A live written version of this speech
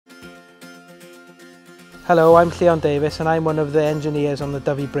Hello, I'm Davies and I'm one of the engineers on the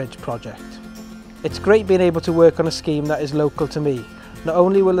Ddyfi Bridge project. It's great being able to work on a scheme that is local to me. Not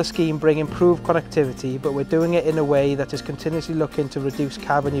only will the scheme bring improved connectivity, but we're doing it in a way that is continuously looking to reduce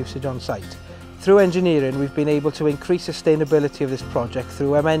carbon usage on site. Through engineering, we've been able to increase sustainability of this project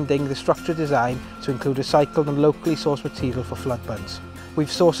through amending the structure design to include recycled and locally sourced material for flood bunds. We've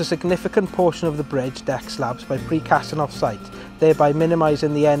sourced a significant portion of the bridge deck slabs by precasting off-site, thereby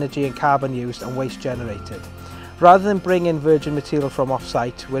minimising the energy and carbon used and waste generated. Rather than bring in virgin material from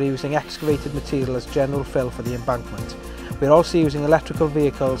off-site, we're using excavated material as general fill for the embankment. We're also using electrical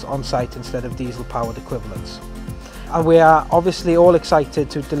vehicles on-site instead of diesel-powered equivalents. And we are obviously all excited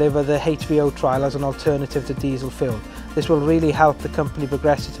to deliver the HVO trial as an alternative to diesel fuel. This will really help the company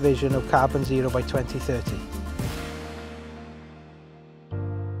progress its vision of carbon zero by 2030.